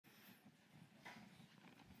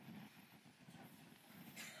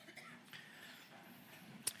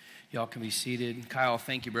Y'all can be seated. Kyle,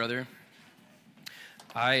 thank you, brother.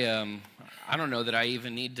 I don't know that I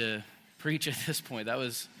even need to preach at this point. That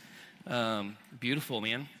was beautiful,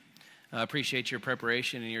 man. I appreciate your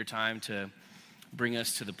preparation and your time to bring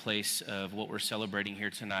us to the place of what we're celebrating here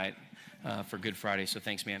tonight for Good Friday. So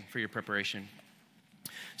thanks, man, for your preparation.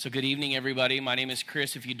 So good evening, everybody. My name is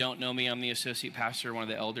Chris. If you don't know me, I'm the associate pastor, one of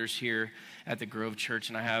the elders here at the Grove Church,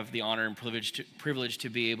 and I have the honor and privilege to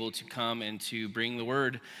be able to come and to bring the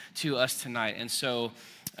word to us tonight. And so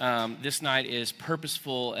this night is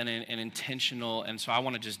purposeful and intentional, and so I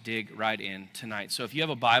want to just dig right in tonight. So if you have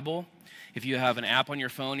a Bible, if you have an app on your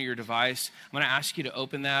phone or your device, I'm going to ask you to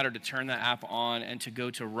open that or to turn that app on and to go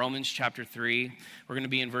to Romans chapter 3. We're going to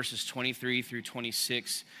be in verses 23 through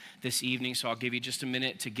 26 this evening, so I'll give you just a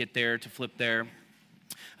minute to get there, to flip there.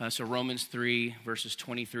 So Romans 3, verses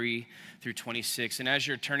 23 through 26. And as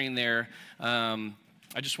you're turning there, I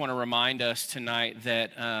just want to remind us tonight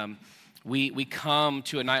that we come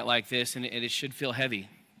to a night like this, and it should feel heavy.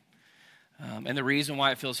 And the reason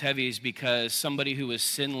why it feels heavy is because somebody who was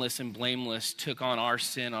sinless and blameless took on our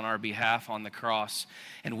sin on our behalf on the cross.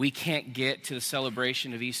 And we can't get to the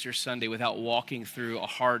celebration of Easter Sunday without walking through a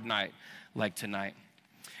hard night like tonight.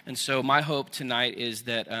 And so my hope tonight is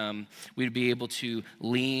that we'd be able to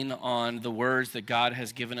lean on the words that God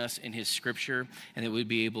has given us in his scripture, and that we'd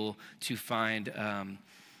be able to find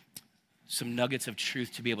some nuggets of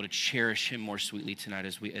truth to be able to cherish him more sweetly tonight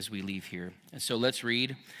as we leave here. And so let's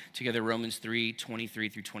read together Romans 3, 23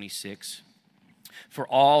 through 26. For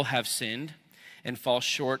all have sinned and fall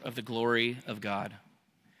short of the glory of God,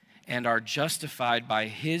 and are justified by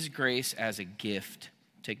his grace as a gift.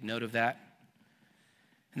 Take note of that.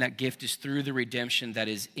 And that gift is through the redemption that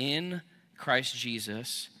is in Christ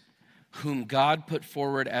Jesus, whom God put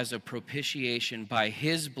forward as a propitiation by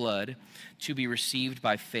his blood to be received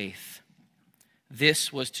by faith.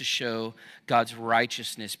 This was to show God's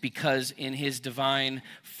righteousness, because in his divine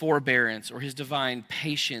forbearance or his divine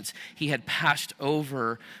patience, he had passed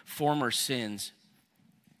over former sins.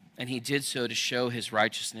 And he did so to show his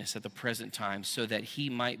righteousness at the present time, so that he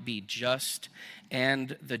might be just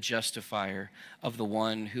and the justifier of the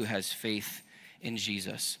one who has faith in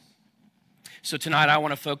Jesus. So tonight I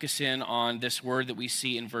want to focus in on this word that we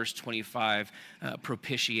see in verse 25,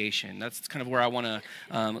 propitiation. That's kind of where I want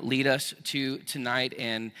to lead us to tonight,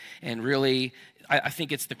 and really I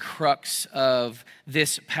think it's the crux of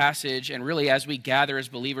this passage. And really, as we gather as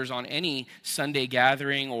believers on any Sunday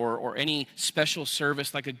gathering or any special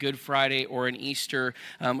service like a Good Friday or an Easter,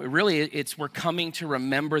 really we're coming to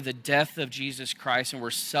remember the death of Jesus Christ, and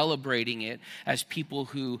we're celebrating it as people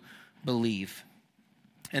who believe.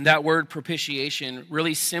 And that word propitiation,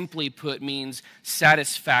 really simply put, means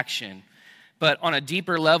satisfaction. But on a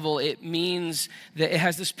deeper level, it means that it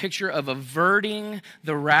has this picture of averting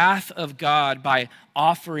the wrath of God by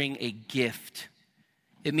offering a gift.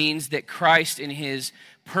 It means that Christ, in his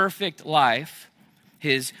perfect life,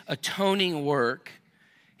 his atoning work,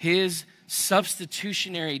 his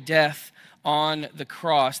substitutionary death on the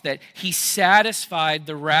cross, that he satisfied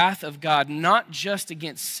the wrath of God, not just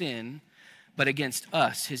against sin, but against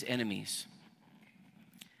us, his enemies.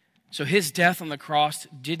 So his death on the cross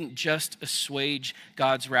didn't just assuage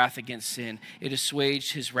God's wrath against sin. It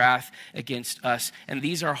assuaged his wrath against us. And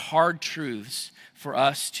these are hard truths for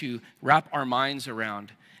us to wrap our minds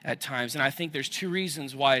around at times. And I think there's two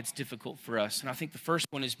reasons why it's difficult for us. And I think the first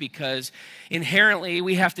one is because inherently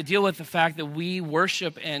we have to deal with the fact that we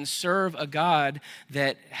worship and serve a God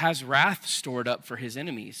that has wrath stored up for his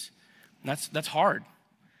enemies. And that's hard.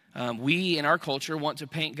 We in our culture want to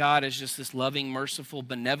paint God as just this loving, merciful,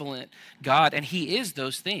 benevolent God, and he is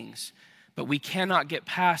those things. But we cannot get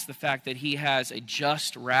past the fact that he has a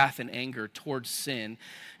just wrath and anger towards sin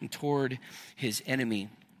and toward his enemy.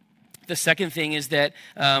 The second thing is that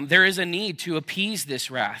there is a need to appease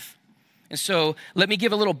this wrath. And so let me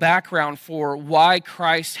give a little background for why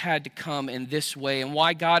Christ had to come in this way and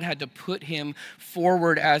why God had to put him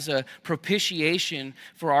forward as a propitiation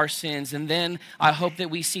for our sins. And then I hope that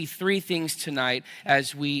we see three things tonight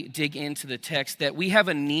as we dig into the text, that we have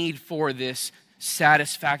a need for this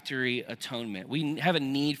satisfactory atonement. We have a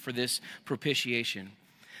need for this propitiation.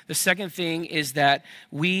 The second thing is that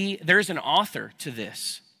there's an author to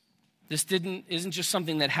this. This isn't just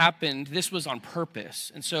something that happened. This was on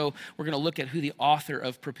purpose. And so we're going to look at who the author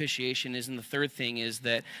of propitiation is. And the third thing is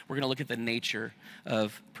that we're going to look at the nature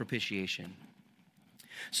of propitiation.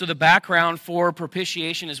 So the background for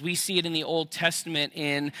propitiation, as we see it in the Old Testament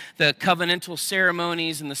in the covenantal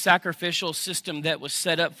ceremonies and the sacrificial system that was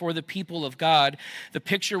set up for the people of God, the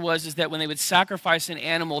picture is that when they would sacrifice an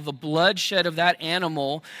animal, the bloodshed of that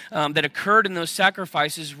animal that occurred in those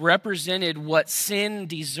sacrifices represented what sin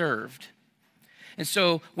deserved. And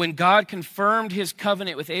so when God confirmed his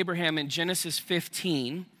covenant with Abraham in Genesis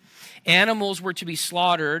 15, animals were to be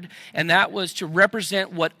slaughtered, and that was to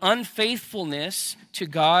represent what unfaithfulness to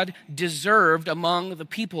God deserved among the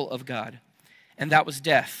people of God, and that was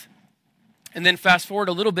death. And then fast forward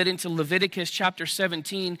a little bit into Leviticus chapter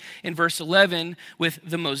 17 in verse 11 with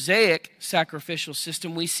the Mosaic sacrificial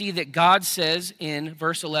system. We see that God says in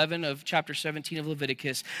verse 11 of chapter 17 of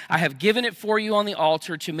Leviticus, "I have given it for you on the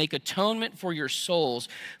altar to make atonement for your souls,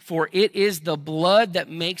 for it is the blood that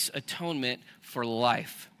makes atonement for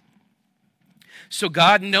life." So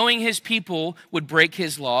God, knowing his people would break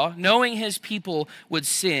his law, knowing his people would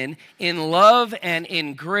sin, in love and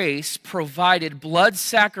in grace provided blood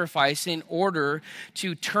sacrifice in order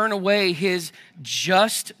to turn away his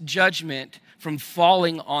just judgment from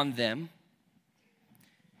falling on them.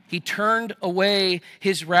 He turned away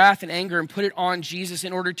his wrath and anger and put it on Jesus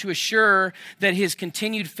in order to assure that his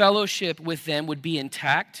continued fellowship with them would be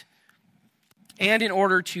intact, and in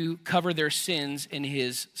order to cover their sins in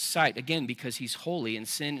his sight. Again, because he's holy and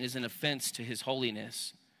sin is an offense to his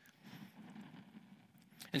holiness.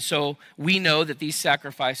 And so we know that these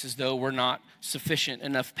sacrifices, though, were not sufficient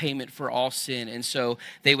enough payment for all sin. And so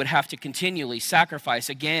they would have to continually sacrifice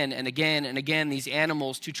again and again and again these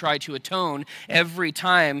animals to try to atone every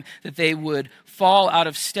time that they would fall out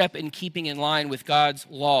of step in keeping in line with God's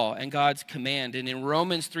law and God's command. And in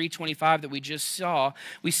Romans 3:25 that we just saw,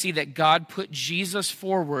 we see that God put Jesus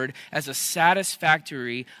forward as a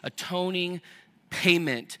satisfactory atoning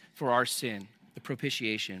payment for our sin, the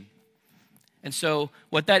propitiation. And so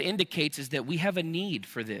what that indicates is that we have a need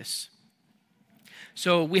for this.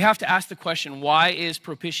 So we have to ask the question, why is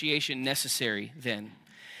propitiation necessary then?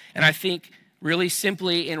 And I think really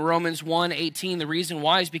simply in Romans 1:18, the reason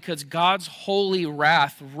why is because God's holy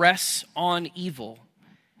wrath rests on evil.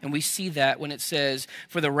 And we see that when it says,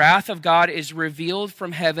 "For the wrath of God is revealed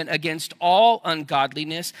from heaven against all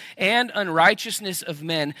ungodliness and unrighteousness of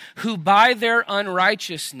men, who by their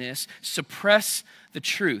unrighteousness suppress the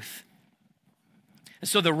truth." And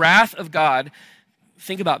so the wrath of God,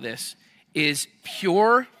 think about this, is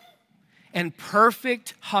pure and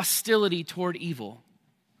perfect hostility toward evil.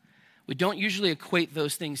 We don't usually equate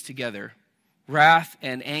those things together. Wrath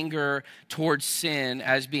and anger towards sin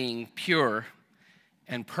as being pure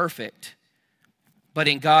and perfect. But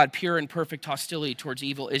in God, pure and perfect hostility towards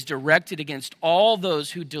evil is directed against all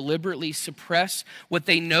those who deliberately suppress what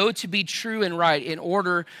they know to be true and right in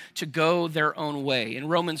order to go their own way. In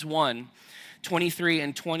Romans 1:23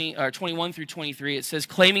 and 21 through 23, it says,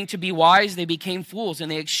 "Claiming to be wise, they became fools,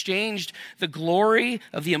 and they exchanged the glory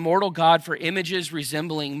of the immortal God for images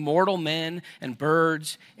resembling mortal men and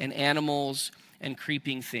birds and animals and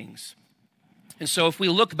creeping things." And so if we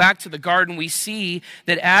look back to the garden, we see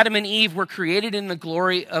that Adam and Eve were created in the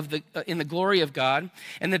glory of God,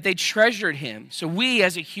 and that they treasured him. So we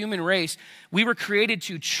as a human race, we were created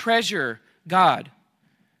to treasure God.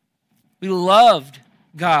 We loved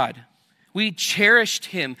God. We cherished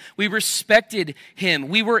him. We respected him.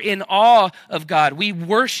 We were in awe of God. We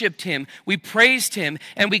worshiped him. We praised him.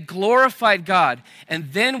 And we glorified God.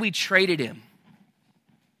 And then we traded him.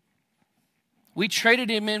 We traded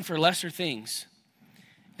him in for lesser things.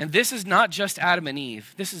 And this is not just Adam and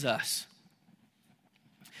Eve. This is us.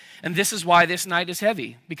 And this is why this night is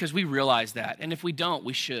heavy, because we realize that. And if we don't,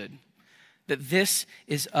 we should. That this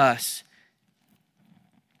is us.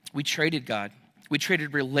 We traded God. We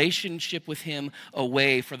traded relationship with him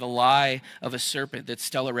away for the lie of a serpent that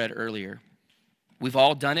Stella read earlier. We've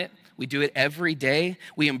all done it. We do it every day.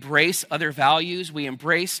 We embrace other values. We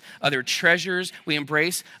embrace other treasures. We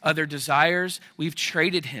embrace other desires. We've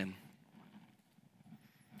traded him.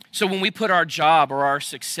 So when we put our job or our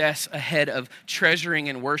success ahead of treasuring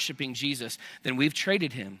and worshiping Jesus, then we've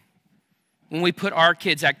traded him. When we put our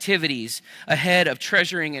kids' activities ahead of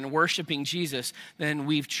treasuring and worshiping Jesus, then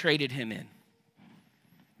we've traded him in.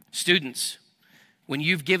 Students, when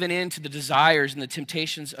you've given in to the desires and the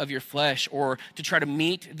temptations of your flesh, or to try to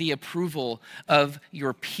meet the approval of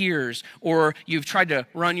your peers, or you've tried to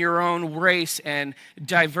run your own race and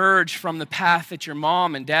diverge from the path that your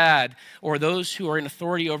mom and dad or those who are in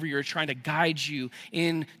authority over you are trying to guide you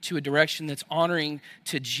into a direction that's honoring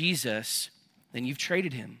to Jesus, then you've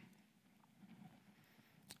traded him.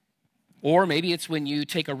 Or maybe it's when you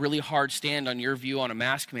take a really hard stand on your view on a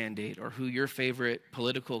mask mandate or who your favorite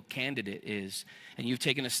political candidate is. And you've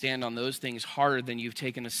taken a stand on those things harder than you've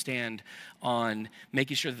taken a stand on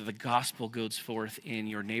making sure that the gospel goes forth in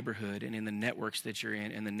your neighborhood and in the networks that you're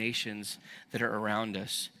in and the nations that are around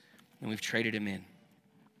us. And we've traded him in.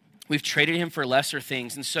 We've traded him for lesser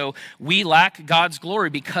things. And so we lack God's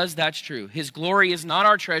glory because that's true. His glory is not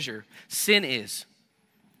our treasure. Sin is.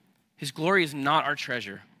 His glory is not our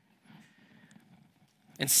treasure.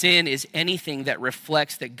 And sin is anything that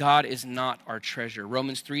reflects that God is not our treasure.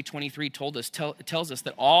 Romans 3:23 tells us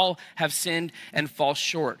that all have sinned and fall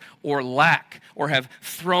short, or lack, or have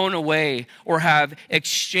thrown away, or have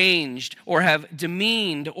exchanged, or have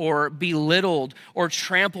demeaned, or belittled, or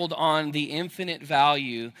trampled on the infinite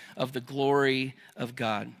value of the glory of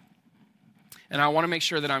God. And I want to make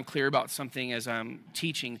sure that I'm clear about something as I'm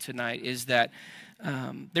teaching tonight, is that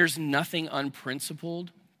there's nothing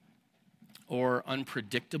unprincipled or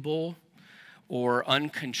unpredictable or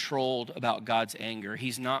uncontrolled about God's anger.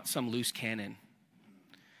 He's not some loose cannon.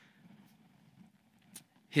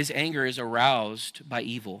 His anger is aroused by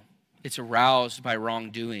evil. It's aroused by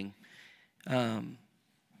wrongdoing.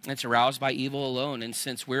 It's aroused by evil alone. And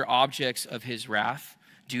since we're objects of his wrath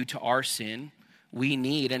due to our sin, we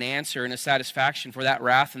need an answer and a satisfaction for that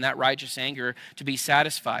wrath and that righteous anger to be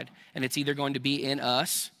satisfied. And it's either going to be in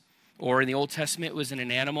us, or in the Old Testament it was in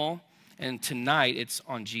an animal, and tonight, it's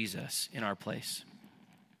on Jesus in our place.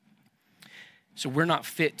 So we're not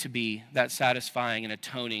fit to be that satisfying and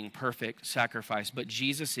atoning, perfect sacrifice. But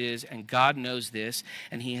Jesus is, and God knows this,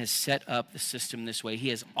 and he has set up the system this way. He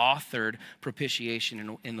has authored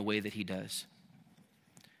propitiation in the way that he does.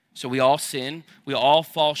 So we all sin. We all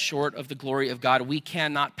fall short of the glory of God. We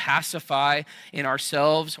cannot pacify in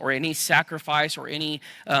ourselves or any sacrifice or any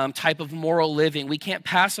type of moral living. We can't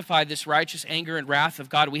pacify this righteous anger and wrath of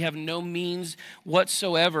God. We have no means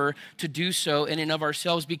whatsoever to do so in and of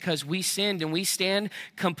ourselves because we sinned and we stand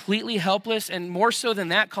completely helpless. And more so than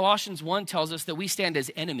that, Colossians 1 tells us that we stand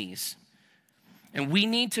as enemies. And we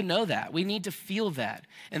need to know that. We need to feel that.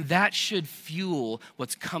 And that should fuel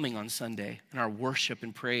what's coming on Sunday in our worship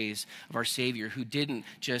and praise of our Savior, who didn't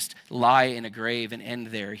just lie in a grave and end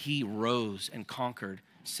there. He rose and conquered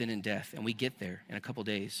sin and death. And we get there in a couple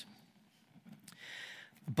days.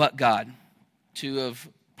 But God, two of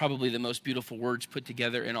probably the most beautiful words put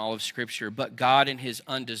together in all of Scripture. But God in his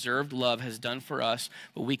undeserved love has done for us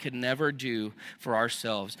what we could never do for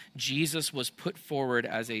ourselves. Jesus was put forward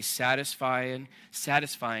as a satisfying,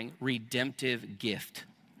 redemptive gift.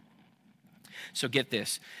 So get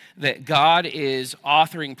this, that God is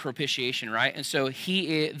authoring propitiation, right? And so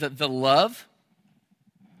he is, the love,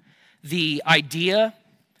 the idea,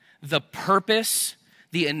 the purpose,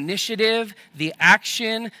 the initiative, the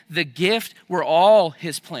action, the gift were all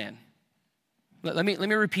his plan. Let me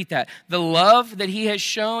repeat that. The love that he has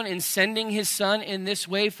shown in sending his son in this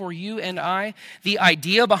way for you and I, the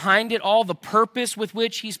idea behind it all, the purpose with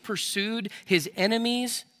which he's pursued his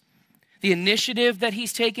enemies, the initiative that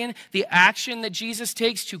he's taken, the action that Jesus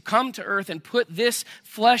takes to come to earth and put this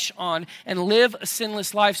flesh on and live a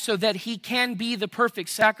sinless life so that he can be the perfect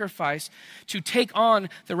sacrifice to take on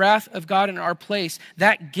the wrath of God in our place.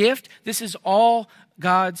 That gift, this is all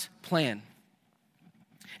God's plan.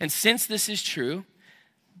 And since this is true,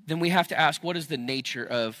 then we have to ask, what is the nature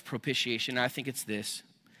of propitiation? And I think it's this,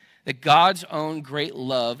 that God's own great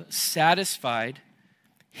love satisfied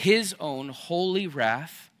his own holy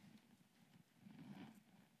wrath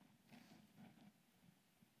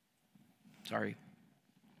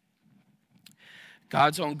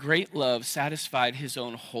God's own great love satisfied his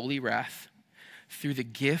own holy wrath through the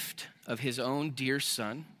gift of his own dear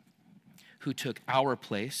son, who took our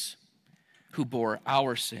place, who bore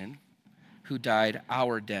our sin, who died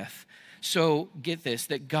our death. So get this,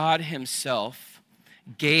 that God himself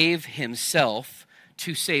gave himself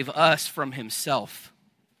to save us from himself.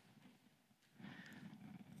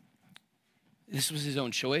 This was his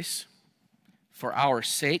own choice. For our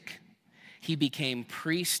sake, he became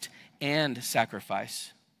priest and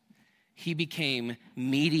sacrifice. He became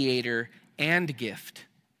mediator and gift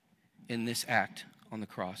in this act on the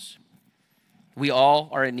cross. We all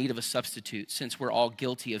are in need of a substitute since we're all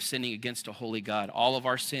guilty of sinning against a holy God. All of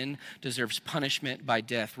our sin deserves punishment by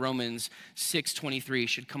death. Romans 6:23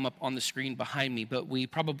 should come up on the screen behind me, but we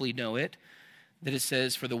probably know it, that it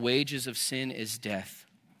says, "For the wages of sin is death,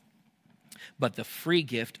 but the free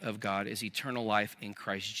gift of God is eternal life in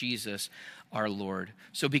Christ Jesus our Lord."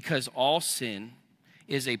 So because all sin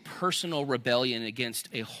is a personal rebellion against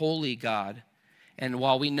a holy God, and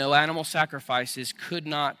while we know animal sacrifices could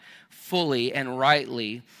not fully and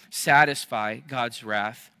rightly satisfy God's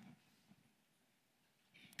wrath,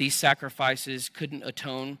 These sacrifices couldn't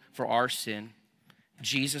atone for our sin.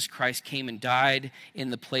 Jesus Christ came and died in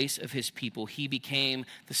the place of his people. He became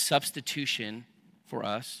the substitution for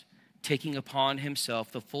us, taking upon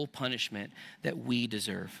himself the full punishment that we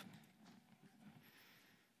deserve.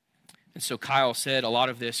 And so Kyle said a lot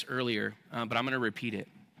of this earlier, but I'm going to repeat it,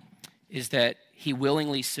 is that he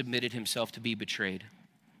willingly submitted himself to be betrayed.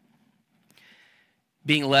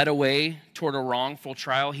 Being led away toward a wrongful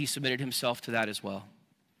trial, he submitted himself to that as well.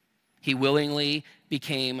 He willingly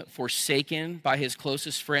became forsaken by his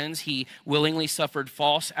closest friends. He willingly suffered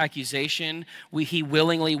false accusation. He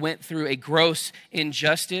willingly went through a gross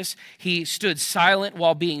injustice. He stood silent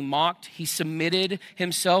while being mocked. He submitted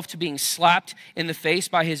himself to being slapped in the face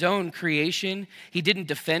by his own creation. He didn't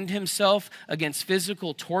defend himself against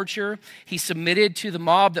physical torture. He submitted to the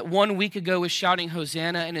mob that 1 week ago was shouting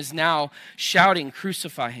Hosanna and is now shouting,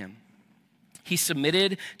 crucify him. He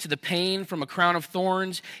submitted to the pain from a crown of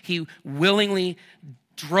thorns. He willingly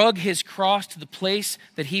drug his cross to the place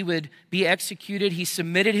that he would be executed. He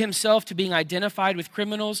submitted himself to being identified with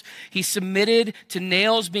criminals. He submitted to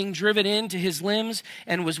nails being driven into his limbs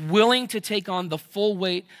and was willing to take on the full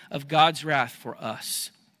weight of God's wrath for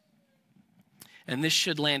us. And this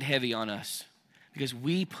should land heavy on us because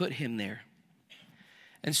we put him there.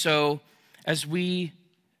 And so as we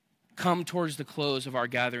come towards the close of our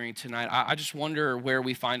gathering tonight, I just wonder where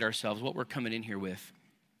we find ourselves, what we're coming in here with.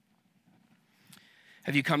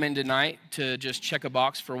 Have you come in tonight to just check a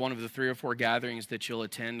box for one of the 3 or 4 gatherings that you'll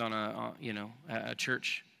attend on a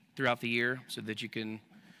church throughout the year so that you can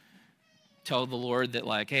tell the Lord that,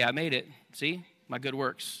 like, hey, I made it. See, my good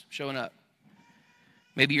works showing up.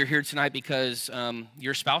 Maybe you're here tonight because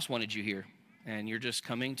your spouse wanted you here and you're just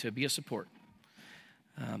coming to be a support.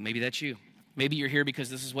 Maybe that's you. Maybe you're here because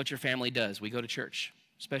this is what your family does. We go to church,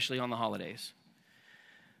 especially on the holidays.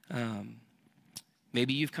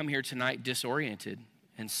 Maybe you've come here tonight disoriented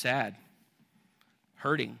and sad,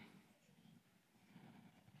 hurting.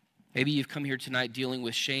 Maybe you've come here tonight dealing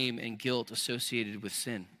with shame and guilt associated with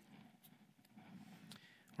sin.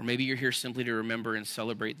 Or maybe you're here simply to remember and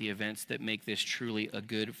celebrate the events that make this truly a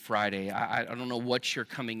Good Friday. I don't know what you're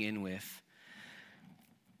coming in with.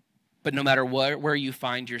 But no matter where you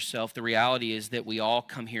find yourself, the reality is that we all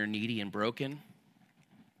come here needy and broken.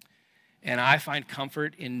 And I find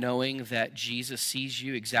comfort in knowing that Jesus sees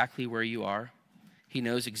you exactly where you are. He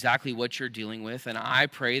knows exactly what you're dealing with. And I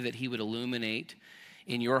pray that he would illuminate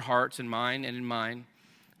in your hearts and mine and in mine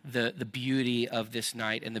the beauty of this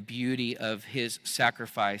night and the beauty of his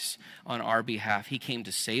sacrifice on our behalf. He came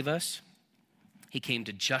to save us. He came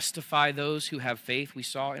to justify those who have faith, we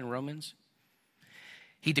saw in Romans.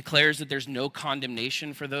 He declares that there's no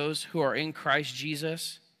condemnation for those who are in Christ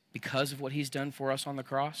Jesus because of what he's done for us on the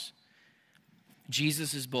cross.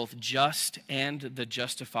 Jesus is both just and the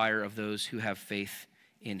justifier of those who have faith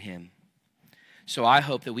in him. So I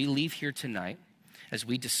hope that we leave here tonight as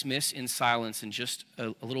we dismiss in silence in just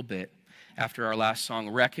a little bit after our last song,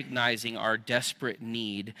 recognizing our desperate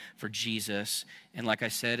need for Jesus. And like I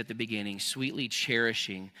said at the beginning, sweetly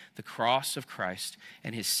cherishing the cross of Christ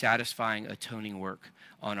and his satisfying atoning work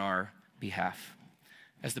on our behalf.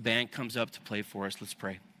 As the band comes up to play for us, let's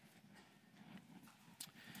pray.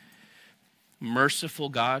 Merciful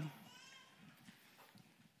God,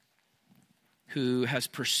 who has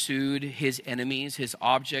pursued his enemies, his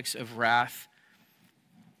objects of wrath,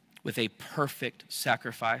 with a perfect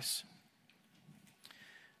sacrifice.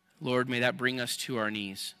 Lord, may that bring us to our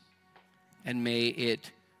knees, and may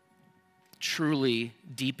it truly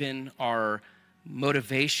deepen our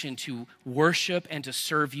motivation to worship and to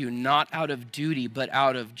serve you, not out of duty, but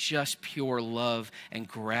out of just pure love and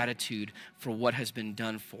gratitude for what has been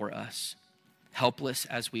done for us. Helpless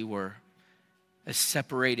as we were, as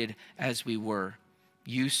separated as we were,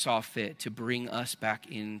 you saw fit to bring us back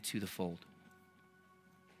into the fold.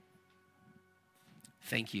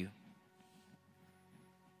 Thank you.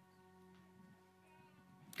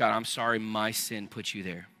 God, I'm sorry my sin put you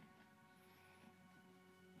there.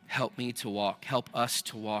 Help me to walk, help us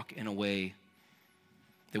to walk in a way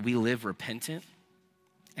that we live repentant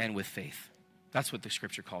and with faith. That's what the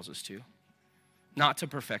scripture calls us to. Not to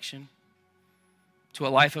perfection, to a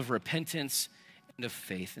life of repentance and of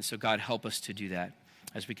faith. And so God, help us to do that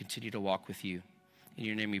as we continue to walk with you. In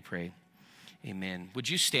your name we pray, amen. Would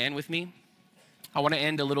you stand with me? I want to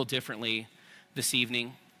end a little differently this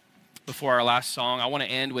evening. Before our last song, I want to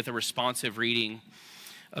end with a responsive reading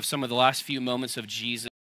of some of the last few moments of Jesus.